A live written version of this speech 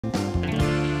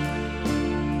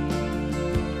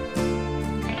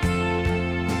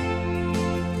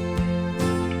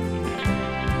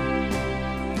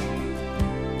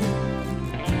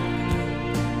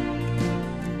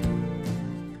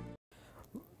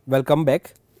Welcome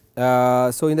back.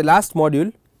 So, in the last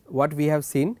module what we have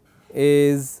seen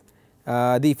is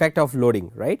the effect of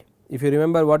loading, right. If you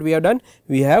remember what we have done,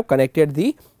 we have connected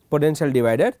the potential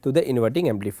divider to the inverting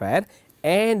amplifier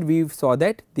and we saw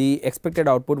that the expected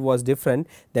output was different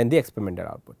than the experimental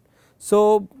output.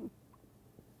 So,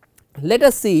 let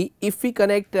us see if we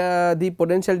connect the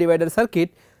potential divider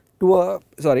circuit to a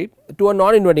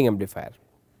non inverting amplifier.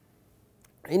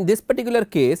 In this particular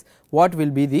case, what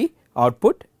will be the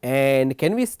output and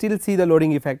can we still see the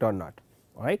loading effect or not,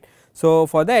 alright. So,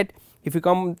 for that if you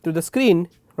come to the screen,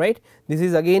 right, this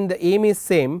is again the aim is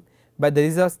same, but there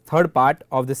is a third part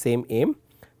of the same aim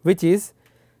which is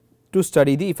to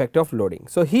study the effect of loading.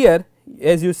 So, here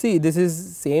as you see this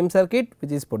is same circuit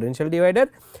which is potential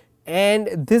divider and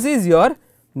this is your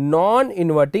non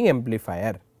inverting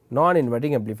amplifier.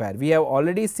 Non-inverting amplifier. We have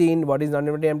already seen what is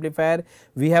non-inverting amplifier,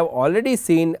 we have already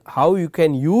seen how you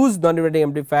can use non-inverting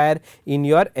amplifier in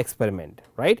your experiment,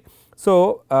 right.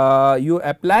 So, you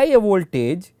apply a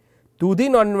voltage to the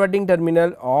non-inverting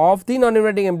terminal of the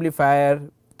non-inverting amplifier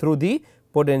through the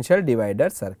potential divider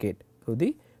circuit,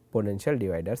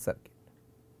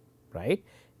 right,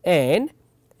 and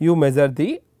you measure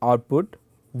the output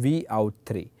V out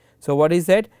 3. So, what is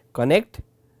that? Connect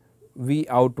V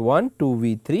out 1 to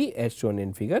V 3 as shown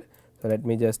in figure. So, let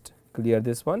me just clear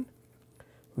this one.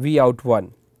 V out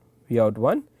 1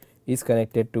 is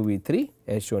connected to V 3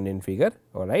 as shown in figure,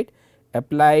 alright.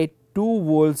 Apply 2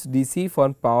 volts DC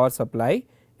for power supply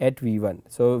at V 1.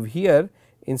 So, here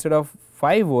instead of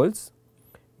 5 volts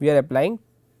we are applying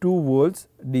 2 volts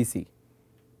DC,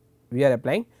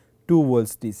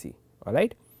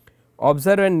 alright.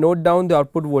 Observe and note down the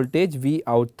output voltage V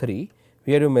out 3,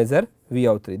 we have to measure V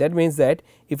out 3. That means that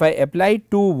if I apply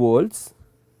 2 volts,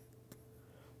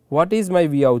 what is my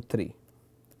V out 3?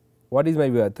 I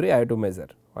have to measure,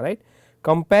 alright.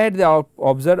 Compare the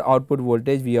observed output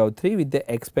voltage V out 3 with the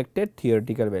expected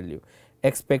theoretical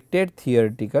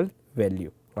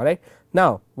value, alright.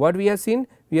 Now, what we have seen?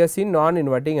 We have seen non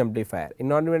inverting amplifier. In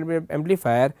non inverting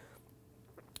amplifier,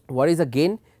 what is the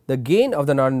gain? The gain of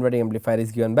the non inverting amplifier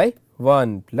is given by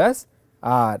 1 plus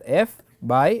Rf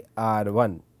by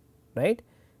R1, right.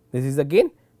 This is the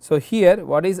gain. So, here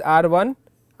what is R1?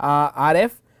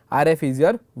 Rf is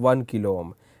your 1 kilo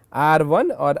ohm,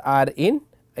 R1 or Rin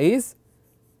is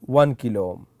 1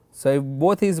 kilo ohm. So, if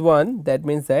both is 1, that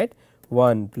means that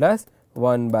 1 plus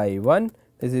 1 by 1,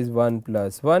 this is 1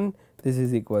 plus 1, this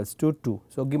is equals to 2.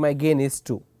 So, my gain is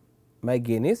 2,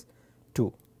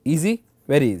 easy,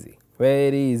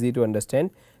 very easy to understand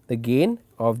the gain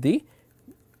of the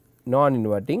non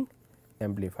inverting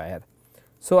amplifier.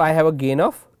 So, I have a gain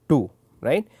of 2,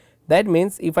 right. That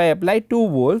means, if I apply 2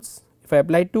 volts,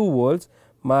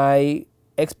 my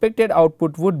expected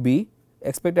output should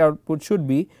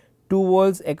be 2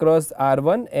 volts across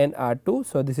R1 and R2.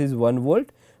 So, this is 1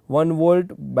 volt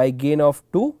by gain of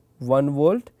 2, 1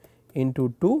 volt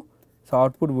into 2. So,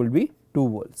 output will be 2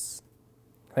 volts,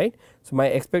 right. So, my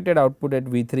expected output at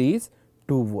V3 is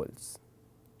 2 volts,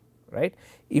 right.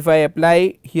 If I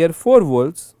apply here 4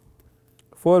 volts,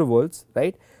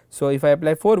 right. So, if I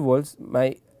apply 4 volts,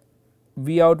 my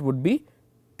V out would be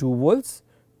 2 volts,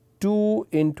 2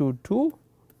 into 2,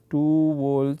 2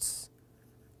 volts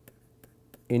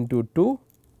into 2,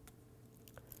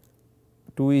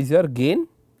 2 is your gain,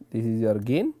 this is your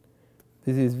gain,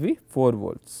 this is V 4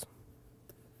 volts,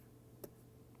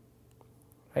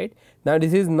 right. Now,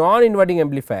 this is non inverting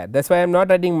amplifier, that is why I am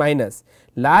not writing minus.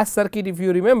 Last circuit if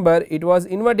you remember, it was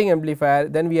inverting amplifier,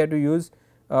 then we have to use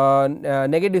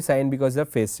negative sign because of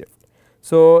phase shift.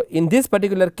 So, in this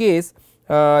particular case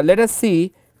let us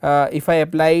see if I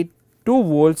apply 2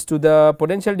 volts to the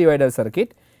potential divider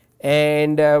circuit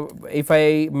and if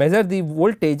I measure the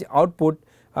voltage output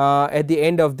at the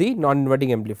end of the non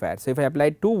inverting amplifier. So, if I apply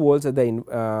 2 volts at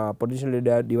the potential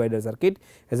divider circuit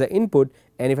as an input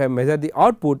and if I measure the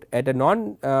output at a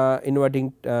non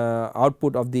inverting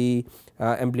output of the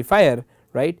amplifier,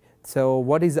 right. So,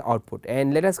 what is the output?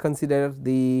 And let us consider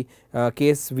the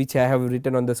case which I have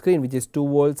written on the screen, which is 2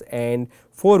 volts and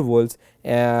 4 volts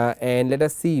and let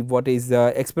us see what is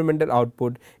the experimental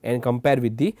output and compare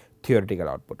with the theoretical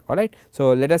output, alright.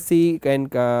 So, let us see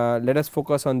and let us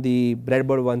focus on the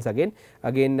breadboard once again.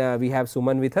 We have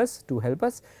Suman with us to help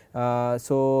us.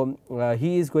 So,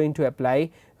 he is going to apply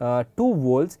 2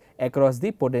 volts across the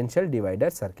potential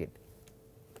divider circuit.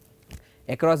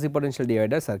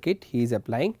 He is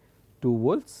applying 2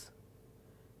 volts.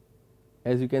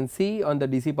 As you can see on the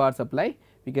DC power supply,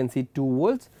 we can see 2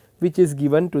 volts which is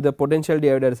given to the potential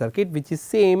divider circuit, which is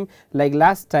same like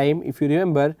last time if you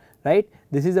remember, right.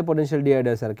 This is a potential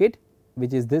divider circuit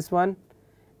which is this one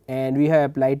and we have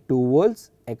applied 2 volts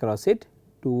across it,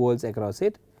 2 volts across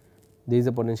it. This is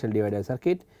a potential divider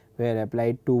circuit where I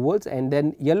applied 2 volts, and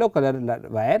then yellow color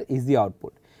wire is the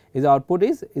output. Is the output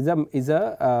is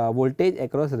a voltage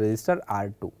across resistor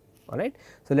R2. All right.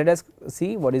 So, let us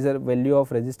see what is the value of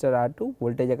resistor R2,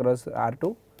 voltage across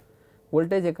R2.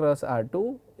 Voltage across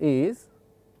R2 is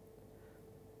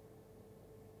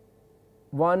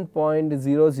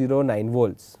 1.009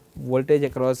 volts. Voltage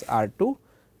across R2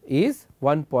 is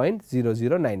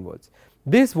 1.009 volts.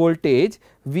 This voltage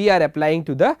we are applying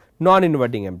to the non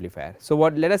inverting amplifier. So,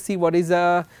 what let us see what is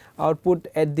the output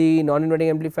at the non inverting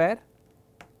amplifier.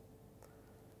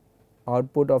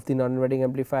 Output of the non inverting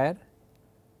amplifier.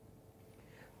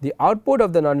 The output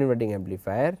of the non inverting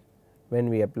amplifier, when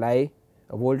we apply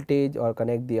a voltage or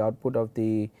connect the output of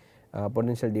the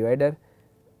potential divider,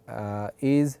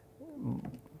 is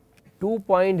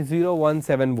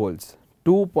 2.017 volts.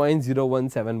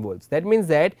 2.017 volts. That means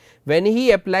that when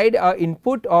he applied a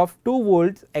input of 2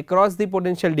 volts across the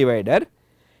potential divider,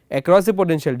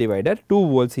 2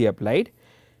 volts he applied,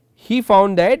 he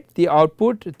found that the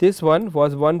output, this one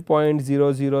was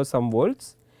 1.00 some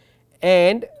volts,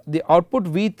 and the output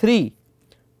V3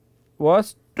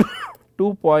 was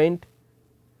 2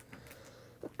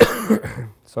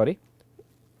 sorry,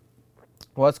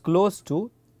 was close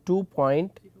to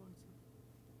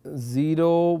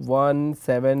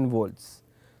 2.017 volts,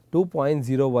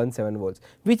 2.017 volts,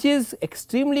 which is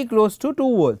extremely close to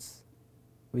 2 volts,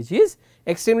 which is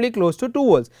extremely close to 2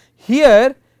 volts.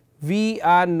 Here we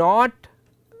are not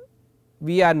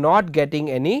getting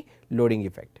any loading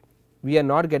effect. We are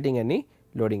not getting any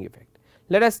loading effect.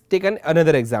 Let us take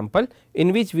another example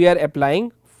in which we are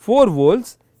applying 4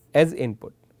 volts as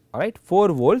input. All right,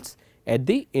 4 volts at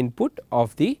the input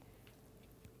of the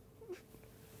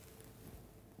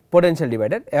potential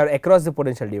divider or across the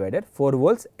potential divider, 4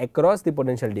 volts across the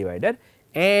potential divider,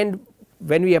 and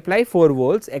when we apply 4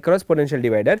 volts across potential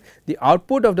divider, the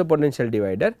output of the potential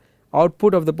divider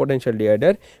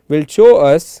will show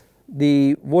us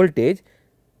the voltage.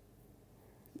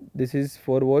 This is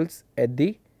 4 volts at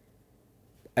the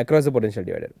across the potential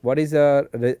divider. What is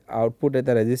the output at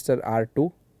the resistor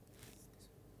R2?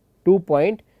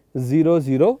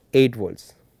 2.008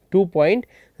 volts,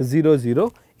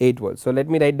 2.008 volts. So, let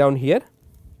me write down here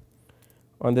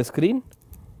on the screen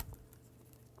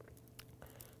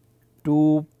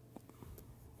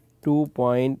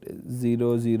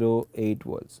 2.008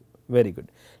 volts. Very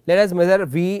good. Let us measure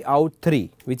V out 3,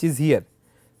 which is here,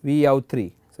 V out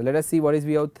 3. So, let us see what is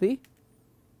V out 3.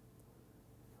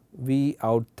 V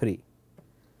out 3.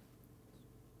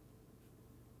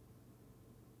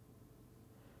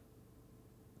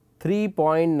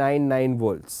 3.99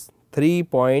 volts,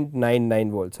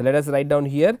 3.99 volts. So, let us write down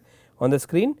here on the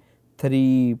screen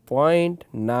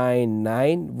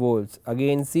 3.99 volts.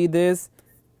 Again see this,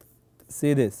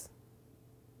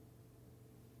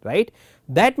 right.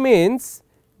 That means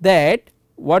that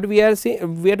what we are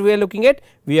seeing, what we are looking at,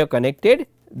 we have connected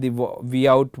the V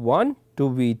out 1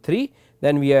 to V 3,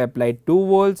 then we have applied 2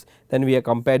 volts, then we have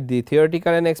compared the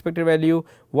theoretical and expected value.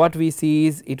 What we see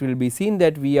is, it will be seen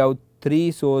that V out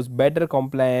 3 shows better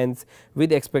compliance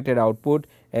with expected output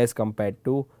as compared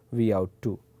to V out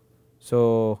 2.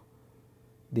 So,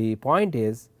 the point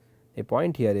here is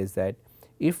that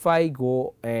if I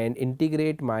go and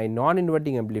integrate my non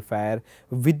inverting amplifier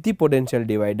with the potential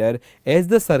divider as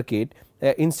the circuit,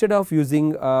 instead of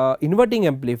using inverting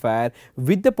amplifier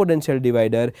with the potential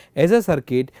divider as a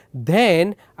circuit,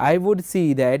 then I would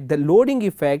see that the loading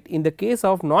effect in the case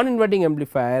of non inverting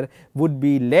amplifier would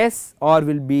be less, or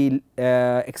will be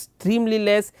extremely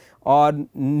less or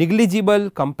negligible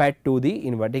compared to the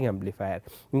inverting amplifier.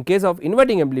 In case of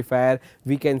inverting amplifier,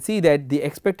 we can see that the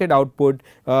expected output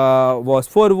was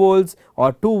 4 volts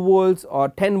or 2 volts or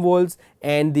 10 volts,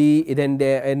 and the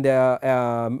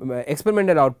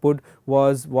experimental output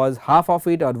was half of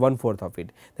it or 1/4 of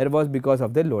it. That was because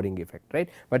of the loading effect, right.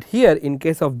 But here, in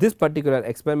case of this particular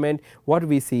experiment, what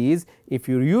we see is, if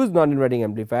you use non inverting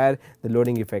amplifier, the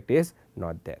loading effect is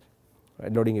not there.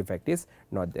 Loading effect is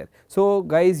not there. So,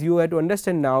 guys, you have to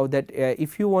understand now that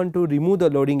if you want to remove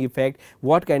the loading effect,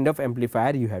 what kind of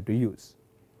amplifier you have to use,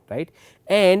 right.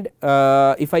 And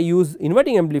if I use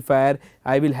inverting amplifier,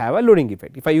 I will have a loading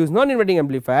effect. If I use non inverting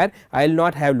amplifier, I will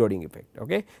not have loading effect.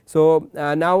 Okay. So,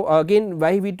 now again,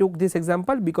 why we took this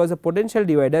example? Because a potential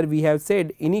divider, we have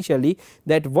said initially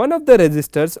that one of the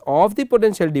resistors of the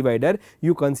potential divider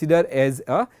you consider as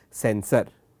a sensor,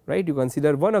 right. You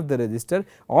consider one of the resistor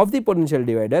of the potential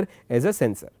divider as a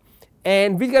sensor.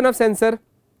 And which kind of sensor?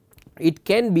 It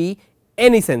can be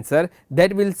any sensor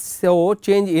that will show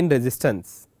change in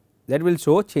resistance,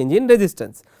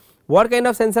 What kind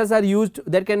of sensors are used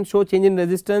that can show change in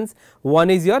resistance? One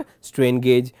is your strain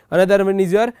gauge, another one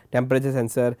is your temperature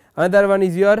sensor, another one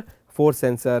is your force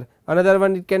sensor, another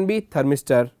one it can be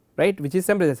thermistor, right, which is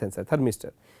temperature sensor,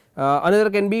 thermistor. Another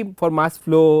can be for mass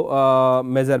flow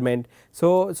measurement.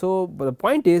 So, the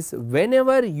point is,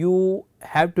 whenever you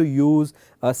have to use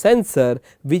a sensor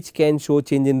which can show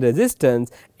change in resistance,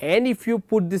 and if you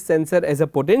put this sensor as a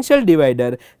potential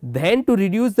divider, then to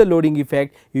reduce the loading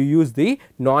effect you use the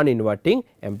non inverting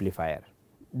amplifier.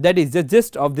 That is the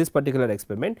gist of this particular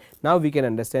experiment. Now, we can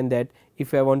understand that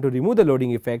if I want to remove the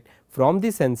loading effect from the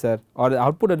sensor or the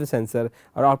output of the sensor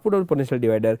or output of the potential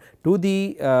divider to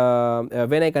the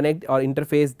when I connect or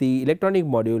interface the electronic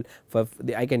module, for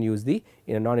the I can use the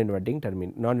non inverting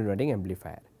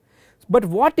amplifier. But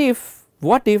what if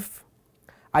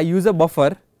I use a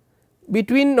buffer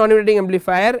between non inverting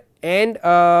amplifier and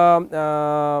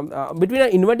between an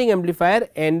inverting amplifier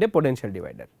and a potential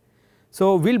divider?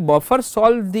 So, will buffer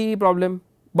solve the problem?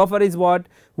 Buffer is what?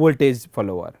 Voltage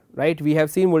follower, right. We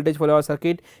have seen voltage follower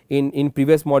circuit in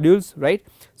previous modules, right.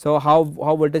 So, how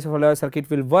voltage follower circuit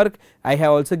will work? I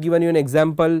have also given you an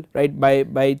example, right,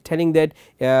 by telling that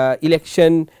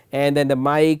election and then the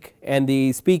mic and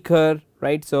the speaker,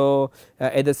 right. So,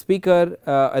 at the speaker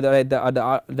at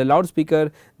the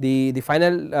loudspeaker, the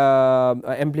final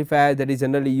amplifier that is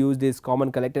generally used is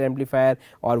common collector amplifier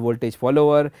or voltage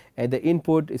follower, at the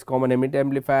input is common emitter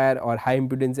amplifier or high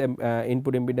impedance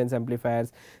input impedance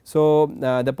amplifiers. So,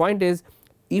 the point is,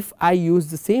 if I use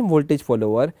the same voltage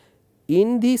follower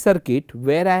in the circuit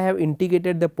where I have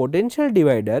integrated the potential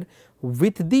divider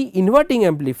with the inverting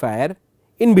amplifier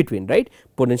in between, right,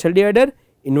 potential divider,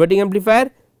 inverting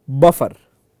amplifier, buffer,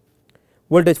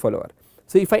 voltage follower.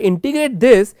 So, if I integrate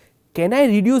this, can I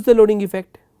reduce the loading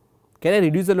effect? Can I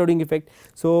reduce the loading effect?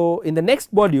 So, in the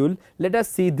next module, let us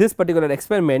see this particular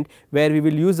experiment where we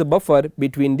will use a buffer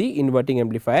between the inverting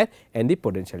amplifier and the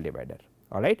potential divider.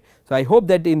 Alright. So, I hope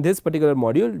that in this particular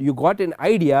module you got an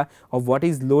idea of what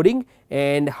is loading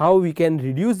and how we can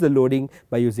reduce the loading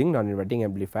by using non inverting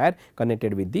amplifier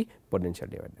connected with the potential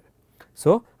divider.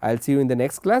 So, I will see you in the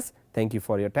next class. Thank you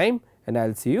for your time, and I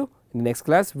will see you in the next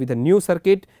class with a new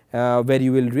circuit where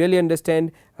you will really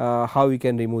understand how we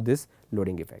can remove this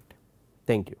loading effect.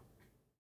 Thank you.